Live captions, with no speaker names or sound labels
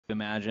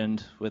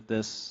imagined with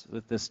this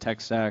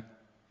tech stack?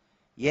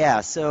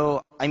 Yeah,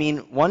 so I mean,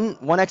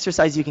 one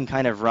exercise you can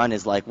kind of run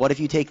is like, what if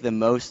you take the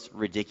most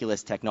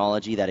ridiculous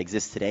technology that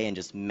exists today and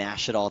just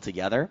mash it all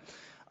together?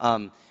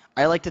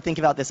 I like to think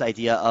about this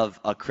idea of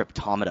a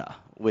cryptometer,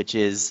 which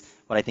is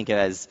what I think of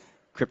as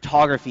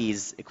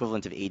cryptography's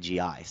equivalent of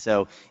AGI.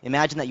 So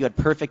imagine that you had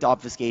perfect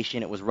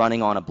obfuscation. It was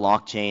running on a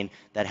blockchain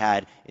that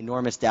had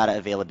enormous data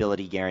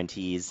availability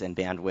guarantees and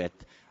bandwidth.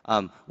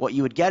 What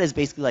you would get is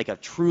basically like a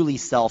truly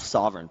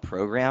self-sovereign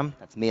program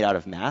that's made out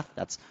of math,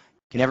 that's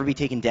can never be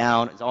taken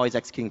down, it's always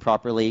executing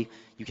properly.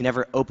 You can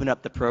never open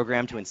up the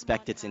program to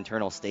inspect its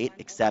internal state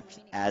except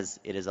as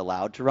it is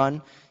allowed to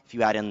run. If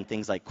you add in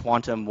things like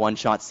quantum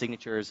one-shot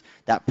signatures,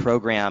 that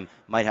program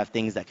might have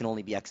things that can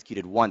only be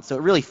executed once. So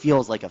it really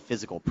feels like a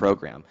physical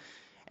program.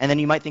 And then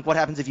you might think, what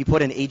happens if you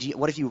put an AGI,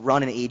 what if you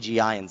run an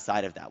AGI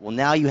inside of that? Well,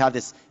 now you have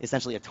this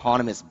essentially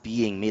autonomous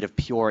being made of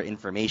pure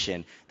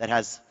information that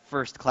has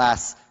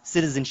first-class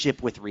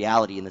citizenship with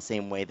reality in the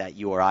same way that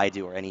you or I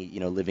do, or any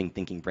living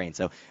thinking brain.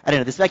 So I don't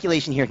know, the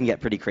speculation here can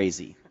get pretty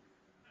crazy.